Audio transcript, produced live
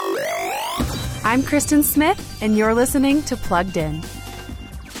I'm Kristen Smith, and you're listening to Plugged In.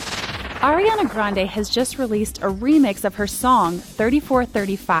 Ariana Grande has just released a remix of her song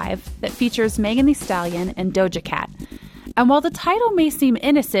 3435 that features Megan Thee Stallion and Doja Cat. And while the title may seem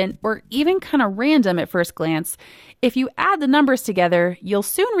innocent or even kind of random at first glance, if you add the numbers together, you'll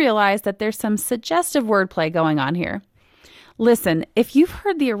soon realize that there's some suggestive wordplay going on here. Listen, if you've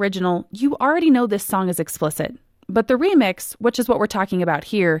heard the original, you already know this song is explicit. But the remix, which is what we're talking about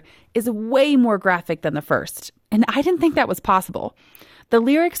here, is way more graphic than the first. And I didn't think that was possible. The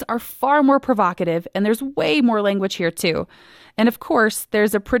lyrics are far more provocative, and there's way more language here too. And of course,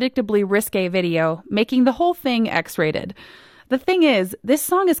 there's a predictably risque video, making the whole thing X-rated. The thing is, this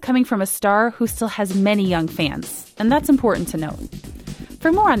song is coming from a star who still has many young fans, and that's important to note.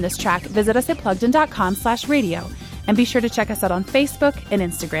 For more on this track, visit us at pluggedin.com/radio, and be sure to check us out on Facebook and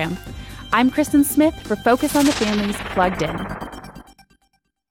Instagram. I'm Kristen Smith for Focus on the Family's Plugged In.